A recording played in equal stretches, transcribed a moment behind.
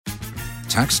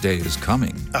Tax day is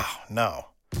coming. Oh, no.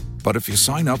 But if you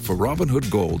sign up for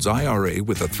Robinhood Gold's IRA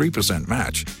with a 3%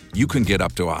 match, you can get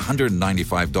up to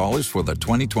 $195 for the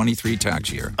 2023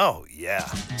 tax year. Oh, yeah.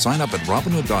 Sign up at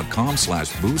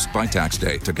Robinhood.com/boost by tax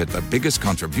day to get the biggest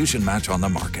contribution match on the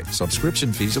market.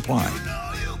 Subscription fees apply.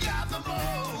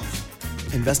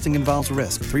 Investing involves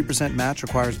risk. 3% match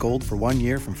requires gold for 1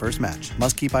 year from first match.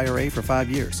 Must keep IRA for 5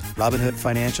 years. Robinhood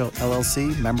Financial,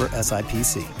 LLC, member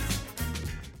SIPC.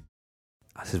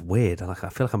 This is weird. I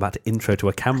feel like I'm about to intro to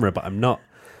a camera, but I'm not.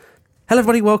 Hello,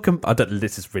 everybody. Welcome.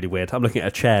 This is really weird. I'm looking at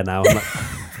a chair now. I'm like,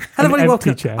 hello, everybody.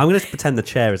 Welcome. Chair. I'm going to pretend the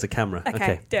chair is a camera.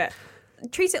 Okay, do it.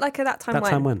 Treat it like a that time when. That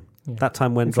time when. Yeah. That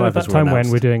time when Instead drivers that were time announced.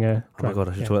 when we're doing a. Oh my god!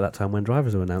 I should talk about that time when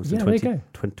drivers were announced in there you go.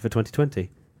 2020.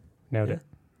 Nailed Yeah. it.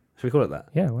 Should we call it that?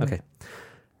 Yeah. Well. Okay.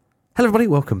 Hello, everybody.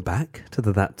 Welcome back to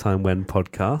the That Time When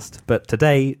podcast. But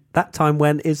today, that time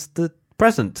when is the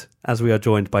present, as we are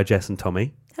joined by Jess and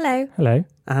Tommy. Hello. Hello.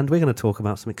 And we're going to talk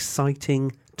about some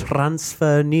exciting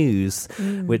transfer news,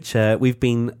 which we've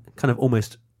been kind of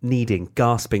almost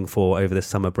gasping for over the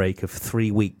summer break of 3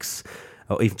 weeks,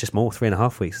 or even just more,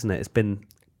 3.5 weeks, isn't it? It's been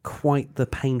quite the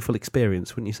painful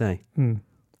experience, wouldn't you say?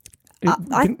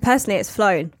 I personally, it's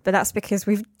flown, but that's because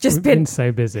we've been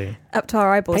so busy, up to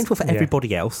our eyeballs. Painful for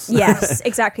everybody else. Yes,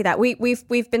 exactly that.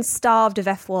 We've been starved of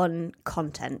F1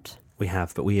 content. We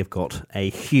have, but we have got a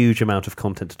huge amount of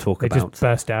content to talk They about. just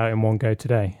burst out in one go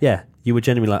today. Yeah, you were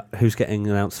genuinely like, who's getting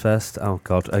announced first? Oh,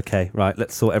 God, okay, right,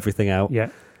 let's sort everything out. Yeah.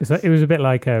 It was a bit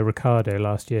like Ricardo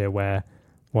last year, where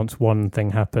once one thing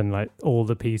happened, like all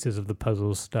the pieces of the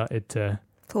puzzle started to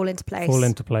fall into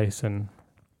place, and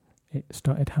it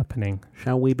started happening.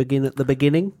 Shall we begin at the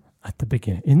beginning?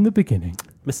 In the beginning.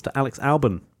 Mr. Alex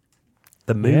Albon,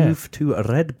 the move to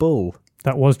Red Bull.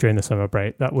 That was during the summer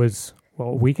break. That was,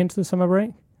 a week into the summer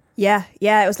break? Yeah,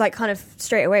 it was like kind of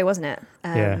straight away, wasn't it?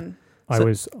 I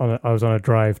was on a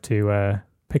drive to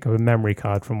pick up a memory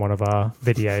card from one of our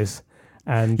videos.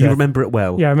 And you remember it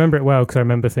well? Yeah, I remember it well because I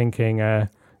remember thinking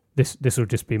this will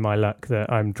just be my luck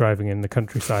that I'm driving in the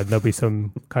countryside. There'll be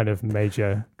some kind of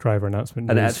major driver announcement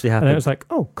news. And it actually happened. And it was like,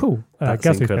 oh, cool.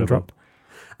 Gasly's been dropped.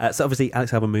 So obviously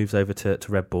Alex Albon moves over to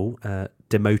Red Bull,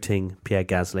 demoting Pierre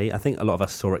Gasly. I think a lot of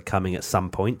us saw it coming at some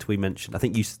point. We mentioned, I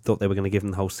think you thought they were going to give him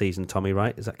the whole season, Tommy,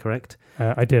 right? Is that correct?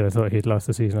 I did. I thought he'd last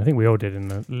the season. I think we all did in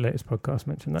the latest podcast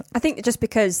mention that. I think just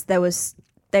because they were so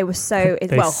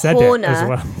said Horner, it as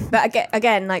well. But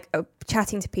again, like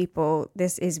chatting to people,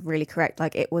 this is really correct.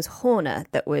 Like it was Horner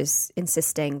that was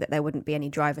insisting that there wouldn't be any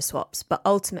driver swaps, but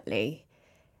ultimately,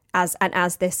 as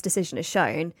this decision has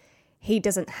shown, he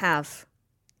doesn't have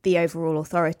the overall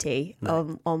authority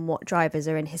on what drivers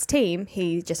are in his team.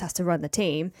 He just has to run the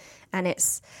team, and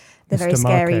it's the very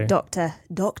scary Dr.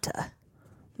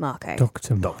 Marco.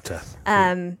 Doctor.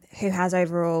 Who has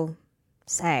overall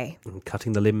say. And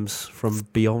cutting the limbs from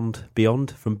beyond,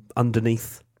 from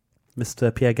underneath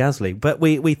Mr. Pierre Gasly. But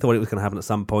we thought it was going to happen at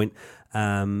some point.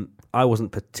 I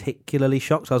wasn't particularly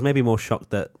shocked. I was maybe more shocked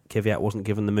that Kvyat wasn't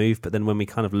given the move, but then when we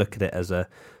kind of look at it as a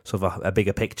sort of a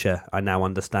bigger picture, I now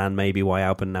understand maybe why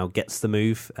Albon now gets the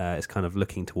move. It's kind of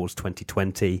looking towards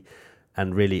 2020,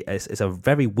 and really it's a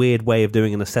very weird way of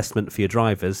doing an assessment for your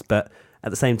drivers, but at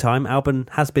the same time, Albon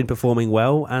has been performing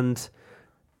well, and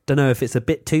don't know if it's a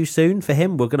bit too soon for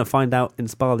him. We're going to find out in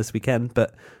Spa this weekend,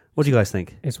 but what do you guys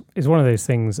think? It's one of those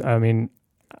things. I mean,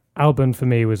 Albon for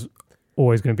me was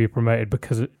always going to be promoted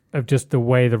because of just the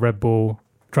way the Red Bull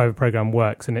driver program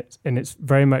works, and it's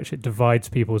very much, it divides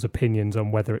people's opinions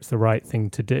on whether it's the right thing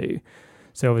to do.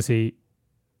 So obviously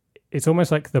it's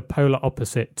almost like the polar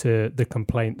opposite to the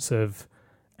complaints of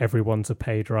everyone's a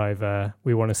pay driver,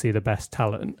 we want to see the best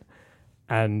talent.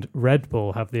 And Red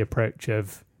Bull have the approach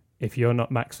of, if you're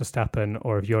not Max Verstappen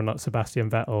or if you're not Sebastian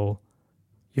Vettel,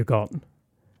 you're gone.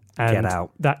 And get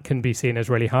out. That can be seen as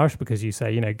really harsh because you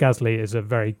say, Gasly is a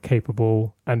very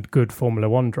capable and good Formula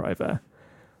One driver.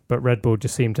 But Red Bull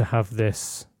just seem to have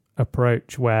this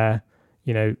approach where,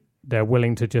 they're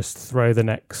willing to just throw the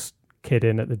next kid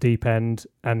in at the deep end.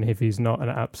 And if he's not an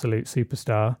absolute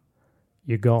superstar,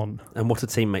 you're gone. And what a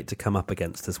teammate to come up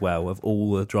against as well. Of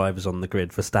all the drivers on the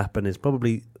grid, Verstappen is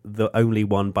probably the only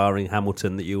one, barring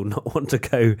Hamilton, that you will not want to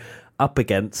go up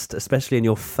against, especially in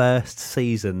your first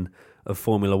season of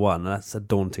Formula One. That's a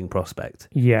daunting prospect.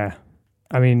 Yeah.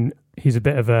 I mean, he's a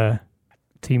bit of a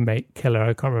teammate killer.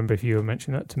 I can't remember if you were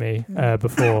mentioning that to me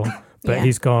before, but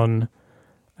he's gone.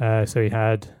 So he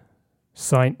had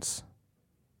Sainz,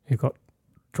 who got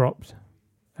dropped.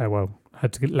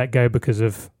 Had to let go because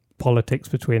of politics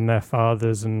between their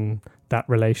fathers and that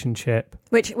relationship.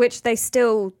 Which they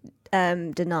still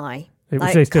deny.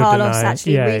 They still Carlos deny.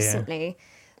 actually recently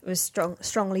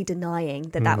strongly denying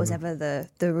that was ever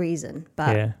the reason.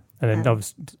 But yeah, and then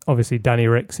obviously Danny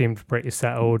Rick seemed pretty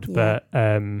settled, but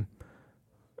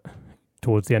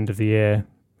towards the end of the year,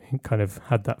 he kind of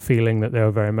had that feeling that they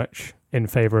were very much in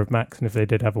favour of Max, and if they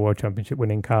did have a World Championship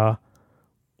winning car,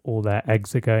 all their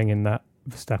eggs are going in that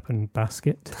Verstappen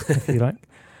basket, if you like.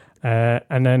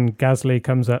 And then Gasly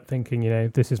comes up thinking,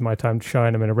 this is my time to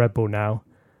shine. I'm in a Red Bull now.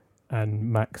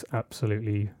 And Max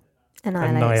absolutely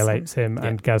annihilates him. Yeah.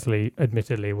 And Gasly,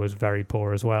 admittedly, was very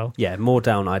poor as well. Yeah, more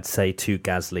down, I'd say, to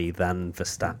Gasly than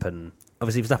Verstappen.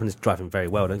 Obviously, Verstappen is driving very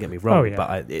well, don't get me wrong,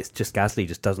 but it's just Gasly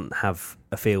just doesn't have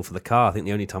a feel for the car. I think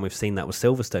the only time we've seen that was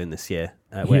Silverstone this year,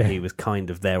 where he was kind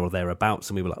of there or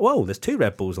thereabouts, and we were like, whoa, there's 2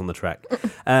 Red Bulls on the track.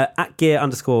 At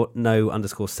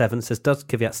gear_no_7 says, does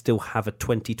Kvyat still have a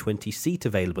 2020 seat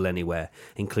available anywhere,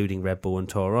 including Red Bull and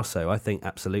Toro Rosso? I think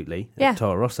absolutely.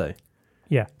 Toro Rosso.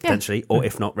 Yeah. Potentially, or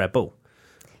if not, Red Bull.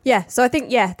 Yeah, so I think,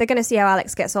 they're going to see how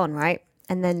Alex gets on, right?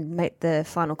 And then make the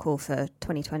final call for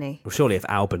 2020. Well, surely if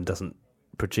Albon doesn't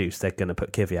produce, they're going to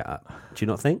put Kvyat up. Do you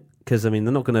not think? Because, they're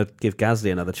not going to give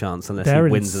Gasly another chance unless he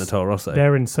wins in a Toro Rosso.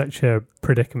 They're in such a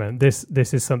predicament. This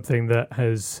is something that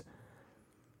has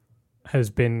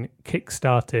been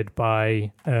kick-started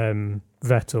by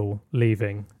Vettel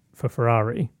leaving for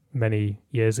Ferrari many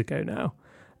years ago now.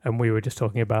 And we were just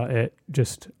talking about it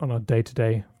just on our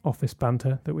day-to-day office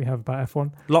banter that we have about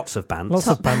F1. Lots of banter.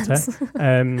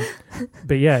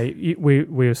 But yeah, we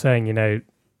were saying,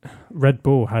 Red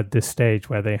Bull had this stage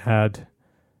where they had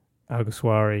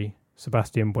Alguersuari,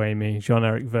 Sebastian Buemi,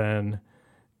 Jean-Eric Vergne,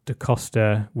 Da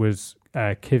Costa, was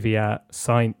Kvyat,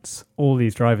 Sainz, all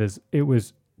these drivers.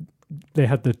 They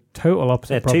had the total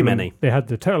opposite problem. Too many. They had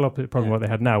the total opposite problem what they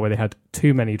had now, where they had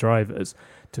too many drivers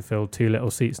to fill 2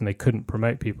 little seats, and they couldn't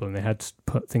promote people, and they had to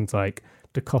put things like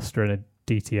Da Costa in a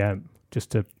DTM just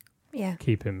to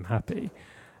keep him happy.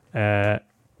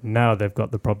 Now they've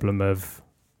got the problem of,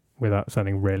 without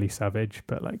sounding really savage,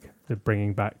 but like they're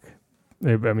bringing back.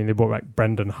 They brought back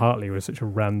Brendan Hartley, was such a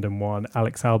random one.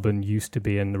 Alex Albon used to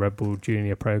be in the Red Bull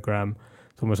Junior program.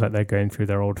 It's almost like they're going through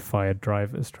their old fired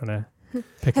drivers, trying to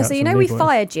pick out so some we new boys.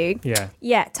 Fired you.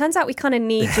 Yeah. Turns out we kind of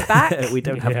need you back. We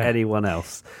don't have anyone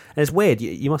else. And it's weird.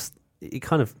 You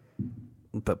kind of,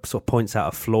 but sort of points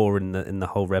out a flaw in the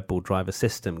whole Red Bull driver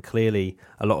system. Clearly,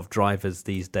 a lot of drivers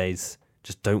these days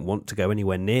just don't want to go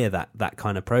anywhere near that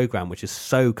kind of program, which is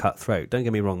so cutthroat. Don't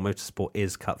get me wrong, motorsport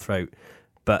is cutthroat,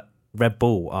 but Red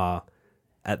Bull are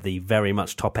at the very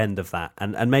much top end of that,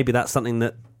 and maybe that's something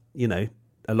that a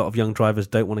lot of young drivers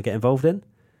don't want to get involved in.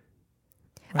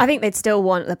 I think they'd still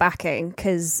want the backing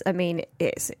because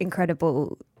it's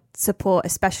incredible support,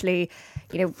 especially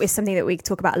it's something that we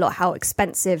talk about a lot, how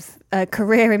expensive a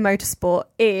career in motorsport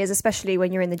is, especially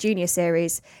when you're in the junior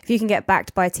series. If you can get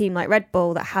backed by a team like Red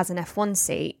Bull that has an F1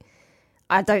 seat,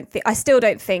 I still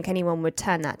don't think anyone would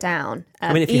turn that down.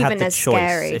 If you even had the as choice,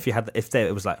 scary. if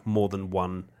there was like more than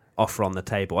one offer on the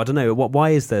table, I don't know. Why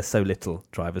is there so little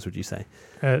drivers? Would you say?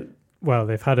 Well,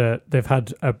 they've had a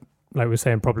like we were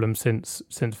saying, problem since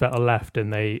Vettel left,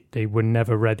 and they were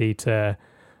never ready to.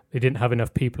 They didn't have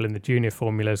enough people in the junior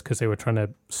formulas because they were trying to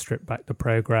strip back the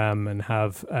program and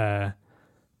have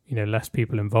less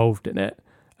people involved in it.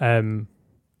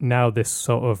 Now this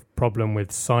sort of problem with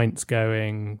Sainz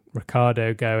going,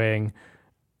 Ricciardo going,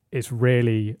 it's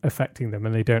really affecting them,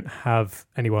 and they don't have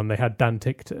anyone. They had Dan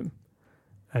Ticktum,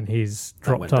 and he's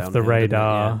dropped off the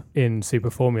radar in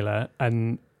Super Formula.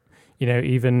 And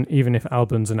even if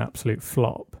Albon's an absolute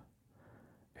flop,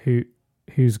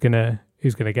 who's gonna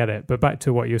get it? But back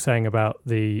to what you were saying about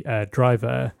the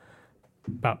driver,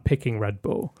 about picking Red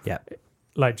Bull. Yeah,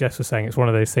 like Jess was saying, it's one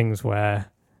of those things where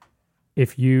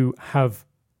if you have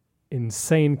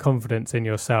insane confidence in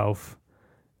yourself,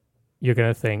 you're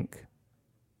going to think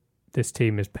this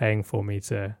team is paying for me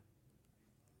to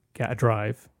get a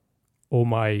drive all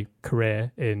my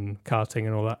career in karting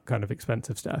and all that kind of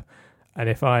expensive stuff. And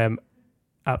if I am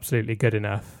absolutely good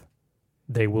enough,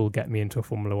 they will get me into a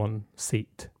Formula One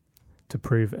seat to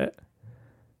prove it.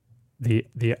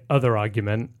 The other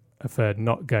argument for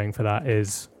not going for that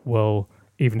is, well,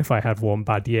 even if I had one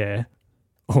bad year,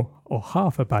 or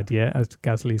half a bad year, as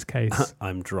Gasly's case,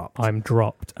 I'm dropped,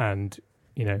 and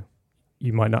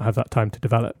you might not have that time to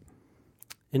develop.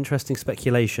 Interesting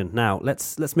speculation. Now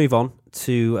let's move on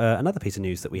to another piece of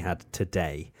news that we had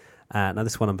today. Now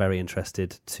this one I'm very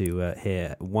interested to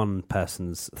hear one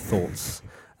person's thoughts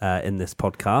in this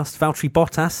podcast. Valtteri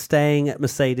Bottas staying at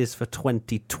Mercedes for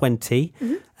 2020.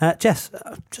 Mm-hmm. Jess,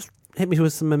 just hit me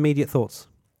with some immediate thoughts.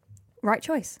 Right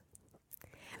choice.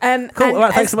 Cool. All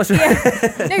right, thanks so much.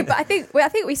 No, but I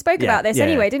think we spoke about this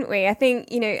anyway, didn't we? I think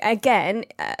again,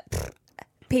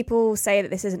 people say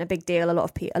that this isn't a big deal. A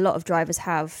lot of drivers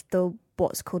have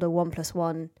what's called a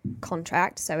 1+1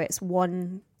 contract. So it's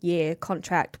 1 year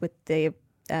contract with the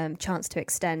chance to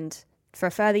extend for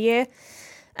a further year.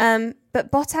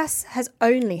 But Bottas has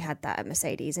only had that at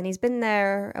Mercedes, and he's been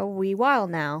there a wee while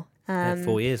now.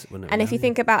 4 years. And if you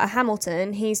think about a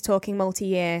Hamilton, he's talking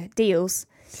multi-year deals.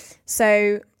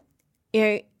 So,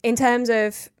 in terms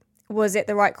of, was it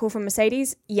the right call from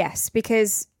Mercedes? Yes,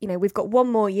 because, we've got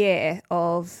 1 more year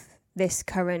of this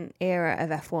current era of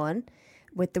F1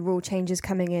 with the rule changes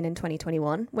coming in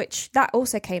 2021, which that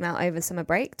also came out over the summer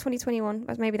break. 2021,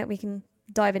 maybe that we can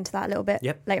dive into that a little bit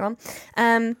later on.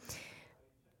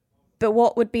 But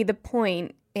what would be the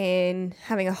point in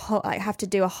having have to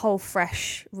do a whole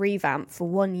fresh revamp for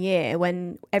 1 year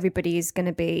when everybody is going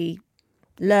to be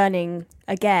learning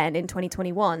again in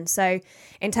 2021? So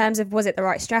in terms of, was it the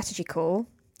right strategy call?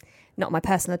 Not my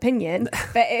personal opinion,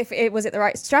 but if it was it the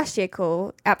right strategy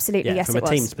call, absolutely yes, it was.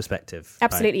 From a team's perspective.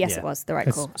 Absolutely yes, it was the right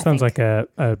call. Sounds like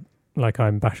like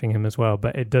I'm bashing him as well,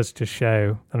 but it does just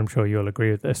show, and I'm sure you'll agree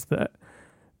with this, that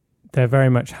they're very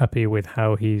much happy with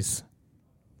how he's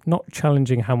not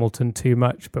challenging Hamilton too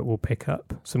much, but will pick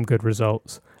up some good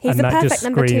results. He's the perfect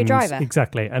number 2 driver.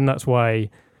 Exactly. And that's why,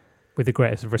 with the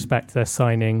greatest of respect, they're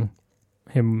signing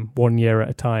him 1 year at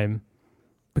a time.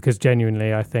 Because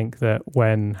genuinely, I think that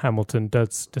when Hamilton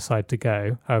does decide to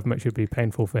go, however much it would be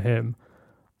painful for him,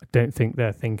 I don't think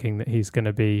they're thinking that he's going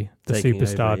to be the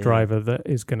superstar driver that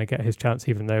is going to get his chance,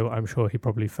 even though I'm sure he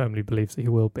probably firmly believes that he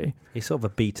will be. He's sort of a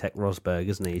B-Tech Rosberg,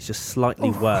 isn't he? He's just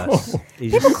slightly worse.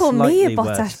 People call me a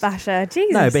Bottas basher.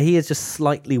 Jesus. No, but he is just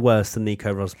slightly worse than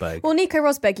Nico Rosberg. Well, Nico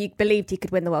Rosberg, you believed he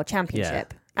could win the World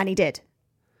Championship, and he did.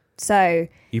 So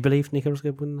you believed Nico Rosberg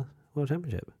would win the World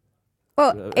Championship?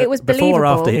 Well, it was before believable. Or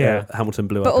after Hamilton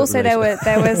blew up. But also there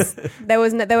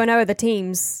were no other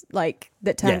teams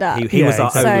that turned up. He was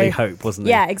our only hope, wasn't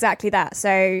he? Yeah, exactly that.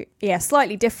 So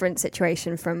slightly different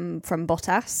situation from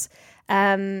Bottas.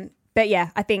 But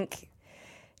I think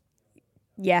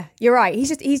you're right.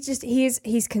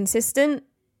 He's consistent.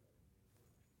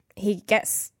 He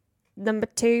gets number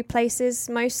 2 places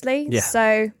mostly. Yeah.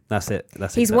 So that's it.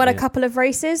 He's won a couple of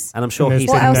races. And I'm sure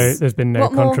there's been no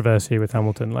controversy with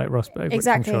Hamilton like Rosberg.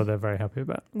 Exactly. I'm sure they're very happy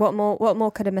about. What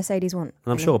more could a Mercedes want?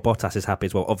 And I'm sure Bottas is happy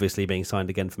as well, obviously being signed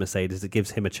again for Mercedes. It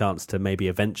gives him a chance to maybe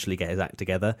eventually get his act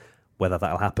together. Whether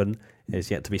that'll happen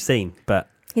is yet to be seen. But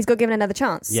he's got given another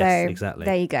chance. Yes, so exactly.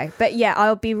 There you go. But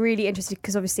I'll be really interested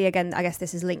because obviously, again, I guess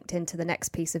this is linked into the next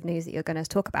piece of news that you're going to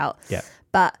talk about. Yeah.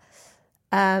 But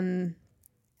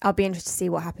I'll be interested to see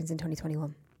what happens in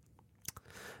 2021.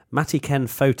 Matty Ken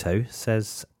Photo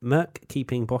says, Merc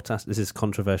keeping Bottas... This is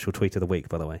controversial tweet of the week,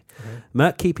 by the way. Mm-hmm.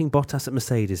 Merc keeping Bottas at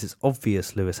Mercedes. It's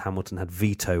obvious Lewis Hamilton had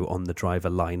veto on the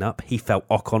driver lineup. He felt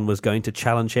Ocon was going to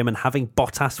challenge him and having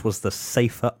Bottas was the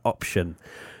safer option.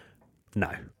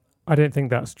 No. I don't think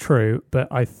that's true, but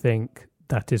I think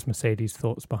that is Mercedes'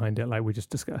 thoughts behind it, like we just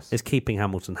discussed. It's keeping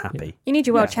Hamilton happy. Yeah. You need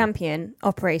your world champion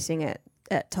operating at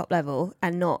top level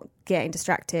and not getting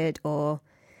distracted or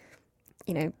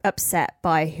upset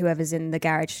by whoever's in the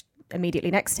garage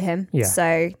immediately next to him.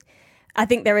 So I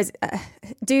think there is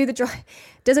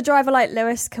does a driver like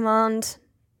Lewis command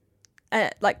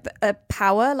a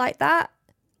power like that?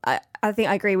 I think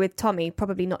I agree with Tommy,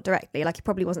 probably not directly. Like, he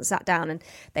probably wasn't sat down and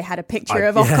they had a picture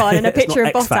of Ocon and a picture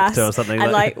of Bottas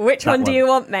and like which one do you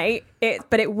want, mate?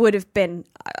 But it would have been,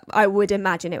 I would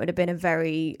imagine it would have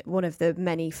been one of the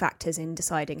many factors in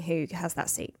deciding who has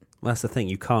that seat. Well, that's the thing.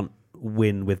 You can't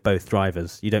win with both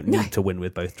drivers. You don't need to win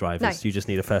with both drivers. No. You just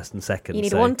need a first and second. You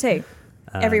need 1-2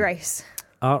 every race.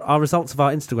 Our results of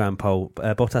our Instagram poll,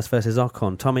 Bottas versus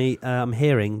Ocon. Tommy, I'm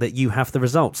hearing that you have the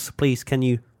results. Please, can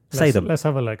you say them? Let's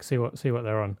have a look, see what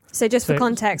they're on. So just for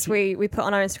context, we put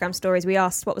on our Instagram stories, we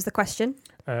asked, what was the question?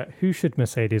 Who should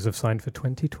Mercedes have signed for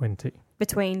 2020?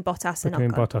 Between Bottas and Ocon.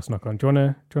 Between Bottas and Ocon. Do you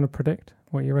want to predict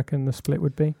what you reckon the split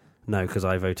would be? No, because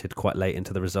I voted quite late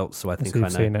into the results, so I think I know.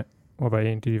 Seen it. What about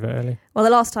you? Did you vote early? Well, the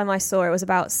last time I saw it was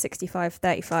about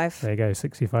 65-35. There you go,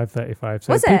 65-35.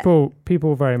 So was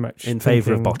people very much in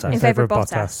favour of Bottas. In favour of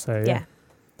Bottas. So, yeah.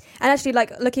 And actually,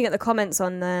 like, looking at the comments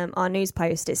on our news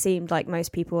post, it seemed like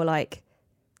most people were like,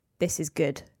 this is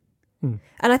good. And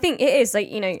I think it is, like,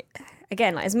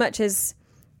 again, like, as much as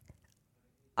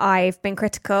I've been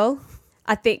critical,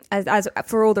 I think as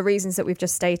for all the reasons that we've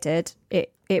just stated,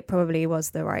 it probably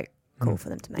was the right call for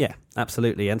them to make. Yeah,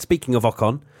 absolutely. And speaking of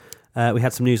Ocon, we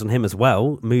had some news on him as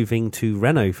well, moving to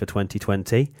Renault for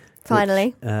 2020.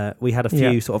 Finally. Which, we had a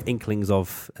few sort of inklings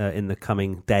of in the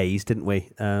coming days, didn't we?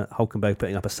 Hulkenberg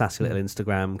putting up a sassy little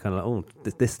Instagram, kind of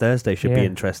like, this Thursday should be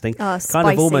interesting. Oh, kind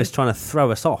of almost trying to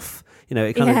throw us off.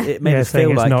 it kind of it made us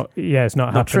feel it's like it's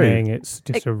not happening. True. It's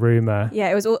just a rumor. Yeah,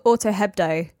 it was Auto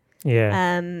Hebdo.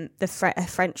 Yeah, a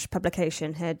French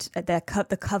publication had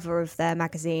the cover of their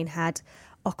magazine had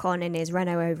Ocon in his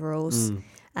Renault overalls,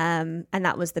 and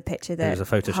that was the picture that it was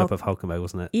a Photoshop of Hulkenberg,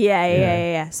 wasn't it?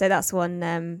 Yeah. So that's one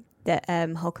that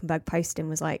Hulkenberg posted and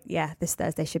was like, "Yeah, this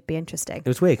Thursday should be interesting." It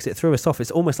was weird because it threw us off.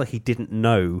 It's almost like he didn't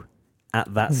know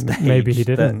at that stage. Maybe he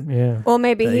didn't. Yeah, or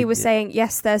maybe he was saying,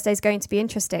 "Yes, Thursday's going to be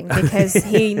interesting," because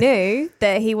he knew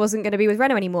that he wasn't going to be with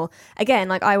Renault anymore. Again,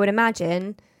 like I would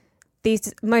imagine.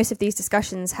 Most of these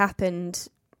discussions happened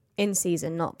in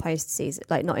season, not post season,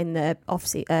 like not in the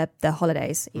the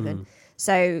holidays even.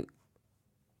 So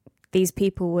these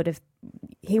people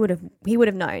he would have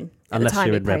known at unless the time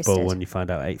you're in Red Bull posted. when you find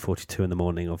out 8:42 in the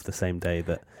morning of the same day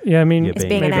that. Yeah, I mean, it's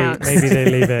being announced. Maybe they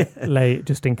leave it late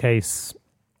just in case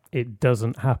it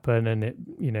doesn't happen and it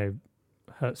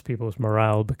hurts people's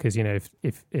morale because if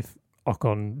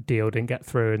Ocon deal didn't get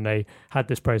through and they had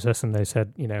this process and they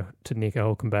said to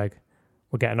Nico Hulkenberg,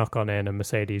 we'll get an Ocon in and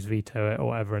Mercedes veto it or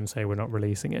whatever and say we're not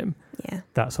releasing him. Yeah,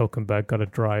 that's Hulkenberg got to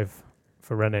drive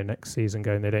for Renault next season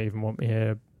going, they don't even want me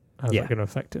here. How's that going to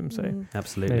affect him? So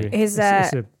absolutely. It's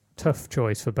a tough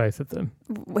choice for both of them.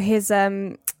 His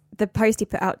the post he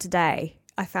put out today,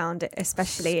 I found it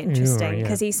especially interesting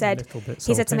because he said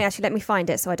to me, actually, let me find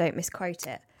it so I don't misquote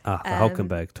it. The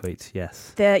Hulkenberg tweet,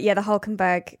 yes. The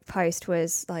Hulkenberg post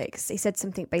was like he said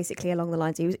something basically along the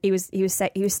lines. He was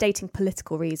stating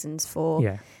political reasons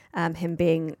for him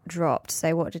being dropped.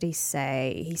 So what did he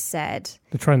say? He said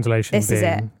the translation. This is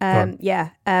it.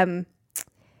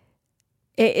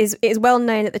 It is well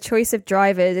known that the choice of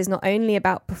drivers is not only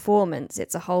about performance;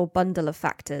 it's a whole bundle of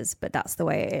factors. But that's the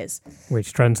way it is.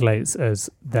 Which translates as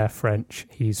they're French,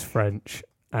 he's French,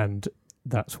 and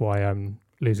that's why I'm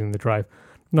losing the drive.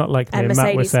 Not like and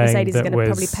Matt was saying Mercedes is that going to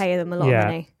probably pay them a lot of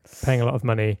money. Paying a lot of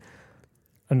money,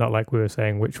 and not like we were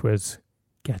saying, which was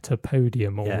get a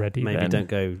podium already. Maybe then. don't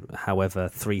go however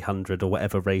 300 or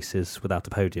whatever races without a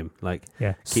podium. Like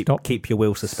keep your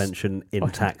wheel suspension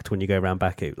intact when you go around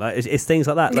Baku. Like it's things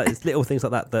like that. Like it's little things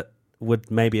like that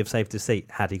would maybe have saved his seat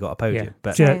had he got a podium. Yeah.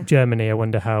 But Germany, I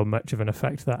wonder how much of an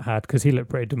effect that had because he looked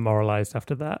pretty demoralised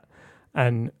after that,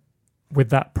 and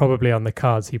with that probably on the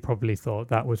cards, he probably thought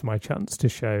that was my chance to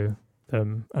show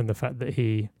them, and the fact that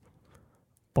he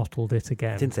bottled it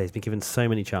again. I didn't say he's been given so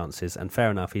many chances, and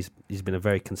fair enough, he's been a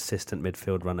very consistent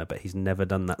midfield runner, but he's never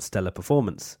done that stellar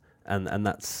performance, and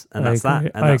that's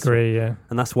that. And I agree, yeah.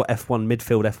 And that's what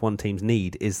midfield F1 teams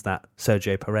need is that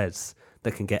Sergio Perez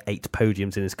that can get 8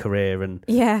 podiums in his career and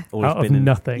out of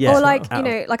nothing. Or like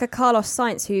like a Carlos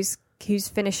Sainz who's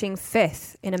finishing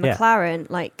 5th in a McLaren,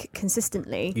 like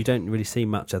consistently. You don't really see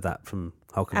much of that from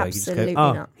Hulkenberg. Absolutely you just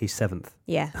go, not. He's 7th.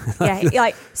 Yeah.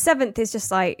 Like 7th is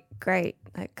just like great,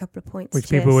 like a couple of points. Which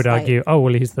people would argue,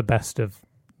 he's the best of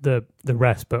the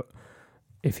rest. But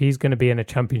if he's going to be in a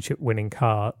championship winning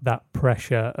car, that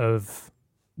pressure of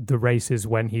the races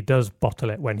when he does bottle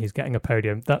it, when he's getting a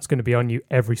podium, that's going to be on you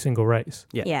every single race.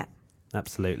 Yeah.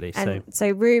 Absolutely. And so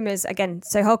rumours, again,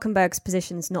 so Hulkenberg's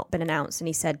position's not been announced and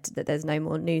he said that there's no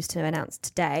more news to announce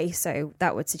today. So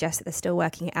that would suggest that they're still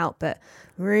working it out. But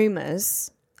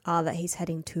rumours are that he's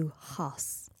heading to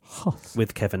Haas.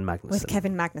 With Kevin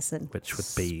Magnussen. Which would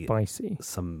be spicy.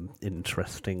 Some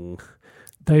interesting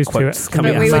those quotes two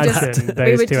coming out.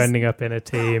 Those two ending up in a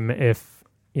team if,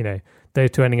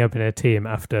 those two ending up in a team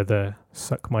after the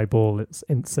suck my ball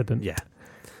incident. Yeah.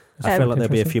 I feel like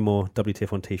there'll be a few more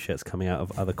WTF1 t-shirts coming out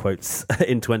of other quotes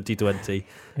in 2020.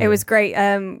 It was great.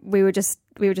 We were just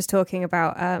talking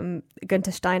about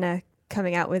Günther Steiner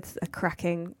coming out with a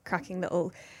cracking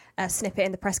little snippet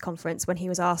in the press conference when he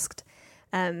was asked,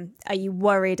 "Are you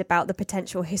worried about the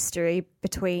potential history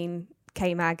between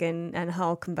K-Mag and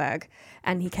Hulkenberg?"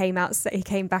 And he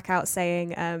came back out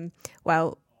saying,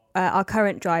 "Well." Our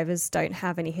current drivers don't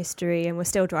have any history and we're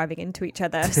still driving into each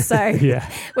other. So,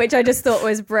 which I just thought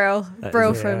was brill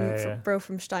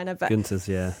from Steiner. But Günther's,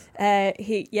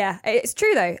 it's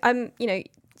true though.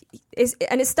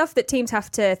 It's stuff that teams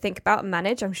have to think about and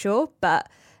manage, I'm sure. But,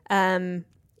 it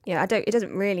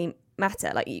doesn't really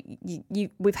matter. Like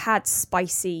we've had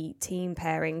spicy team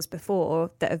pairings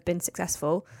before that have been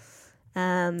successful.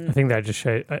 I think that just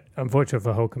shows, unfortunately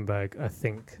for Hulkenberg, I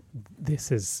think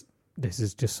this is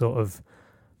just sort of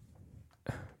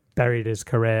buried his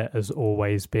career as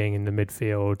always being in the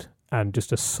midfield and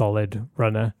just a solid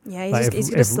runner. Yeah, he's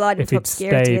going to slide into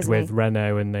obscurity, if he'd stayed with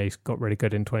Renault and they got really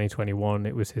good in 2021,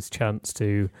 it was his chance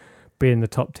to be in the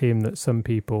top team that some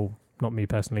people, not me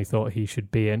personally, thought he should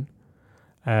be in.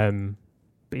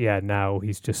 But yeah, now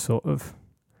he's just sort of...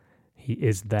 he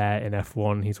is there in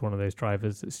F1. He's one of those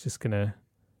drivers that's just going to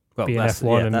be in that's,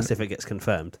 F1. yeah, and that's if it gets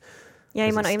confirmed. Yeah,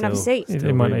 he might not even have a seat.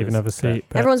 He might not even have a seat.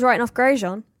 But Everyone's writing off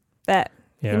Grosjean, but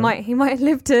he might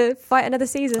live to fight another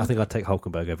season. I think I'd take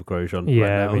Hulkenberg over Grosjean.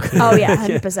 Yeah, right now. Oh yeah,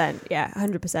 100%. Yeah,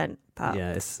 100%.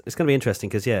 Yeah, it's going to be interesting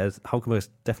because Hulkenberg's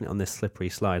definitely on this slippery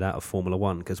slide out of Formula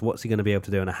One. Because what's he going to be able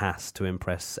to do in a Haas to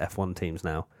impress F1 teams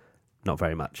now? Not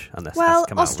very much, unless Haas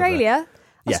come Australia.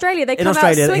 Yeah. Australia, they in come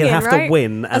Australia, out swinging, he'll have right? to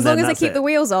win, as long as they keep the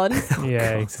wheels on.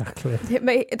 Yeah, exactly.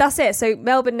 That's it. So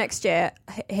Melbourne next year.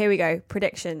 Here we go.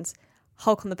 Predictions.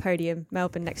 Hulk on the podium.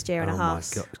 Melbourne next year and a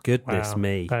half. Oh my God. Goodness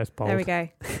me. That is bold. There we go.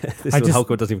 This is Hulk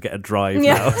doesn't even get a drive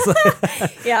now.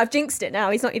 Yeah, I've jinxed it now.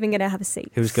 He's not even going to have a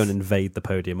seat. He was going to invade the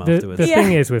podium The afterwards.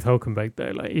 thing is with Hulkenberg,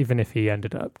 though, like even if he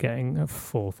ended up getting a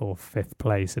 4th or 5th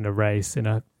place in a race in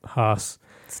a Haas,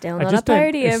 still not a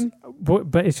podium.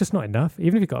 But it's just not enough.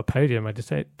 Even if he got a podium, I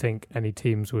just don't think any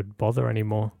teams would bother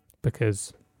anymore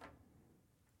because...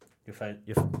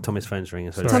 Tommy's phone's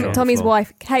ringing. So Tommy's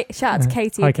wife. Shout out to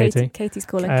Katie. Hi, Katie. Katie's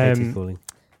calling. Katie's calling.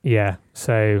 Yeah,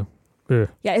 so...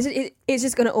 Yeah, it's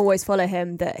just going to always follow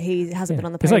him that he hasn't been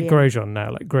on the podium. It's like Grosjean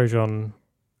now. Like Grosjean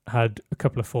had a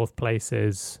couple of 4th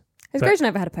places. Has Grosjean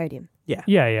ever had a podium?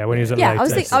 Yeah, when he was at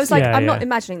Lotus. I was like, I'm not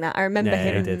imagining that. I remember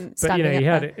him standing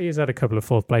up there. He's had a couple of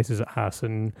 4th places at Haas,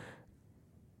 and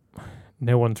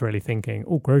no one's really thinking,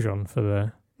 Grosjean for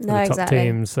the top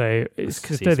team. So it's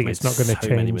just, I think it's not going to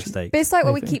change. Many mistakes. But it's like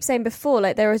what we keep saying before.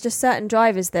 Like there are just certain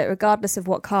drivers that, regardless of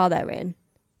what car they're in,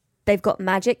 they've got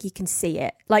magic. You can see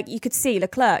it. Like you could see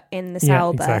Leclerc in the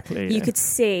Sauber. Exactly, you could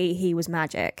see he was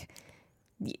magic.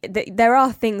 There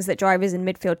are things that drivers and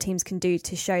midfield teams can do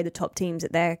to show the top teams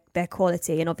that their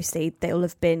quality, and obviously they'll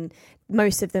have been.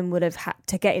 Most of them would have had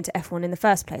to get into F1 in the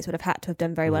first place. Would have had to have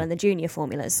done very well in the junior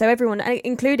formulas. So everyone,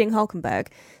 including Hulkenberg.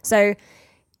 So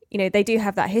they do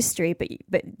have that history,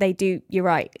 but they do. You're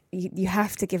right. You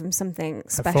have to give them something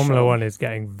special. Formula One is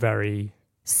getting very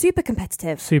super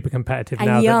competitive and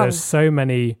now young. That there's so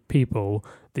many people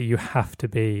that you have to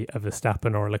be a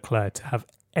Verstappen or a Leclerc to have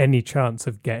any chance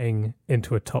of getting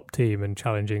into a top team and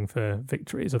challenging for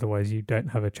victories. Otherwise you don't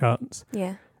have a chance.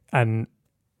 Yeah. And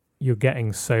you're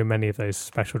getting so many of those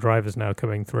special drivers now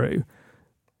coming through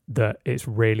that it's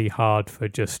really hard for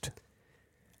just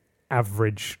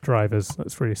average drivers.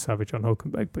 That's really savage on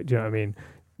Hulkenberg, but do you know what I mean?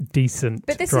 Decent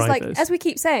But this drivers. is like, as we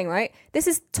keep saying, right? This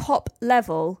is top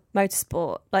level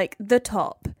motorsport, like the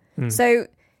top. So,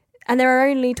 and there are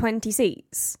only 20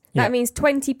 seats. That means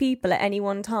 20 people at any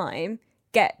one time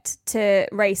get to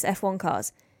race F1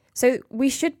 cars. So we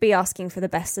should be asking for the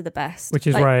best of the best. Which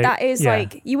is like, right. That is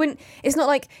like, you wouldn't, it's not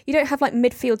like, you don't have like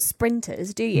midfield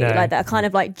sprinters, do you? No. Like that are kind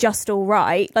of like just all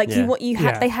right. Like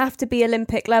they have to be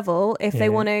Olympic level if they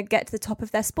want to get to the top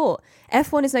of their sport.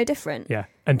 F1 is no different. Yeah.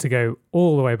 And to go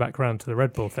all the way back around to the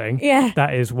Red Bull thing,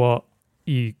 that is what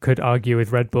you could argue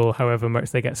with Red Bull, however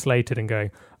much they get slated and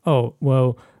going, oh,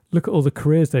 well, look at all the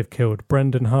careers they've killed.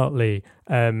 Brendan Hartley,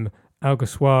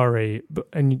 Alguersuari,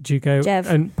 and do you go? Jev.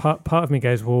 And part of me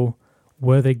goes, well,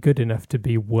 were they good enough to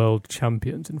be world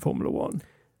champions in Formula One?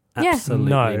 Absolutely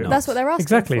not. That's what they're asking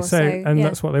exactly. for.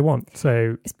 That's what they want.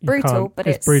 So it's brutal, but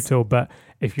it's brutal. But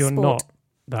if you're sport. not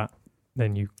that,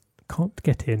 then you can't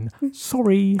get in.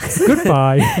 Sorry,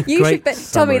 goodbye.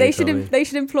 Tommy, they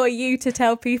should employ you to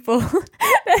tell people.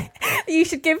 You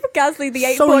should give Gasly the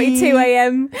 8:42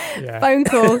 a.m. phone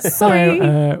call. Sorry,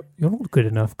 you're not good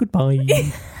enough. Goodbye.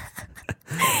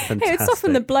 It would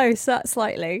soften the blow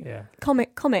slightly. Yeah.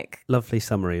 Comic. Lovely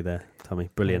summary there, Tommy.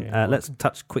 Brilliant. Let's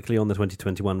touch quickly on the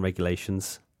 2021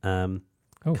 regulations. Car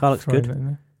looks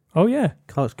good. Oh yeah,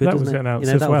 car looks good. That was doesn't it? announced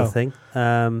that as well. was the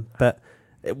thing. But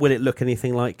will it look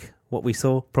anything like what we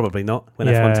saw? Probably not. When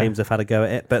F1 teams have had a go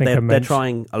at it, but they're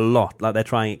trying a lot. Like they're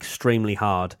trying extremely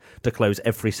hard to close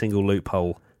every single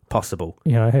loophole possible.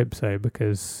 Yeah, I hope so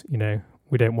because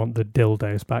we don't want the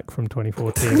dildos back from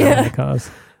 2014 on the cars.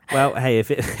 Well, hey, if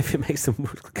it makes them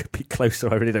be closer,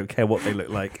 I really don't care what they look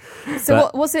like. So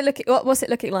what's it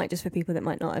looking like, just for people that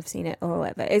might not have seen it or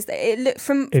whatever? Is it look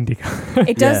from IndyCar?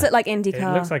 It does look like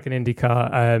IndyCar. It looks like an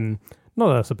IndyCar. Not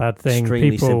that that's a bad thing.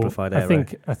 Extremely simplified aero.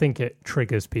 I think it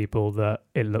triggers people that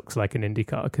it looks like an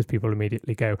IndyCar because people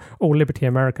immediately go, "Oh, Liberty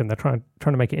American, they're trying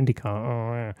to make it IndyCar."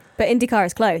 Oh, yeah. But IndyCar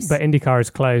is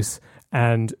close.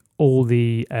 And all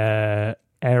the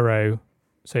aero.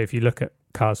 So if you look at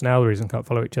cars now, the reason they can't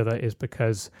follow each other is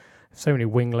because so many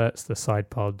winglets, the side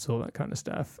pods, all that kind of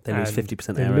stuff. They lose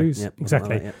 50% aero.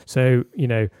 Exactly. Like that, So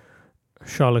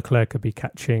Charles Leclerc could be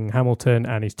catching Hamilton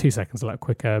and he's 2 seconds a lot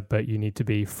quicker, but you need to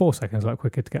be 4 seconds a lot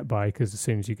quicker to get by because as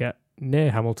soon as you get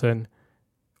near Hamilton,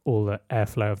 all the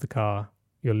airflow of the car,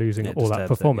 you're losing all that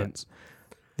performance.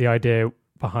 the idea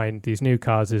behind these new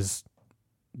cars is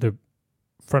the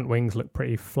front wings look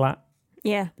pretty flat.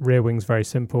 Yeah. Rear wings very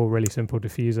simple, really simple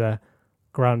diffuser.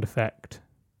 Ground effect.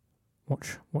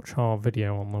 Watch our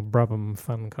video on the Brabham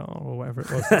fan car or whatever it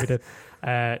was that we did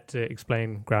to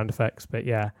explain ground effects. But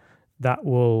yeah, that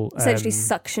will essentially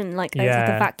suction like a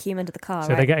vacuum into the car.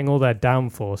 So they're getting all their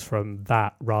downforce from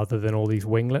that rather than all these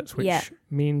winglets, which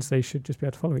means they should just be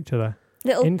able to follow each other.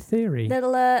 In theory,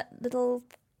 little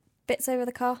bits over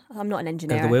the car. I'm not an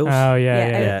engineer. Over the wheels. Oh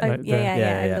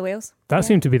over the wheels. That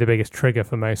seemed to be the biggest trigger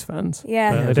for most fans.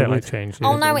 Yeah, they don't like change.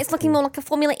 Oh no, it's looking more like a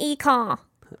Formula E car.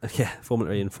 Yeah,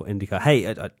 Formula E and IndyCar. Hey,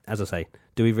 as I say,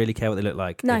 do we really care what they look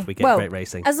like if we get great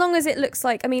racing? As long as it looks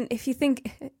like, I mean, if you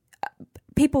think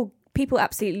people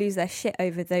absolutely lose their shit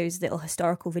over those little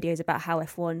historical videos about how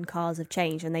F1 cars have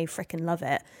changed and they freaking love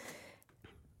it.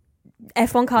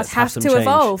 F1 cars have to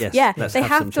evolve. Yes, they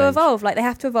have to evolve. Like, they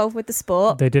have to evolve with the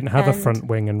sport. They didn't have a front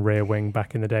wing and rear wing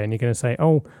back in the day, and you're going to say,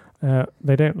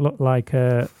 they don't look like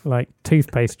a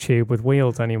toothpaste tube with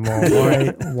wheels anymore.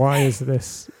 Why is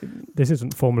this? This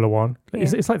isn't Formula One. Yeah.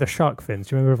 It's like the shark fins.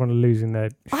 Do you remember everyone losing their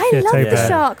I shit love over the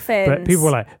shark fins. But people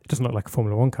were like, it doesn't look like a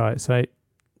Formula One car. It's like,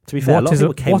 to be fair, a lot of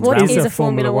people came around. What is a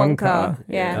Formula One car?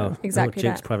 Yeah, exactly.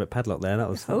 Jinx private padlock there. That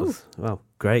was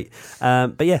great.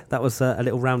 But yeah, that was a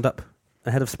little roundup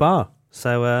ahead of Spa.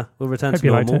 So we'll return to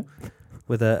normal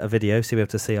with a video, so you'll be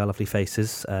able to see our lovely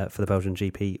faces for the Belgian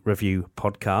GP review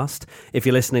podcast. If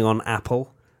you're listening on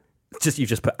Apple, you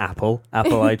just put Apple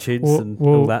iTunes and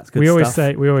all that good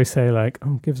stuff. We always say like,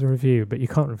 give us a review, but you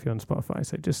can't review on Spotify.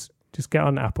 So just get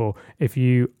on Apple. If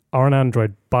you are on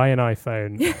Android, buy an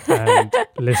iPhone and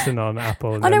listen on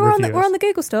Apple. And we're on the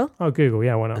Google store. Oh, Google,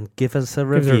 yeah, why not? And give us a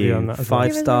review on that.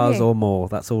 5 stars or more.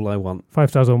 That's all I want. 5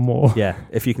 stars or more. Yeah,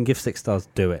 if you can give 6 stars,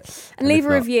 do it. And leave a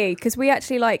review, because we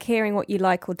actually like hearing what you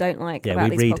like or don't like about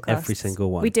these podcasts. Yeah, we read every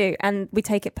single one. We do, and we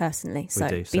take it personally. So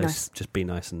be nice. Just be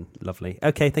nice and lovely.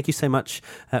 Okay, thank you so much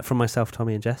from myself,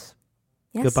 Tommy and Jess.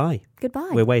 Yes.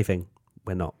 Goodbye. We're waving.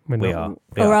 We're not. We are.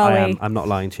 Or are we? I'm not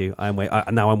lying to you.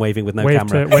 Now I'm waving with no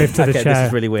camera. Wave to the chair. This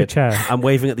is really weird. I'm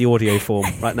waving at the audio form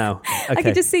right now. Okay. I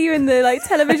can just see you in the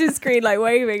television screen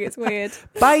waving. It's weird.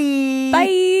 Bye.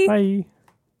 Bye. Bye.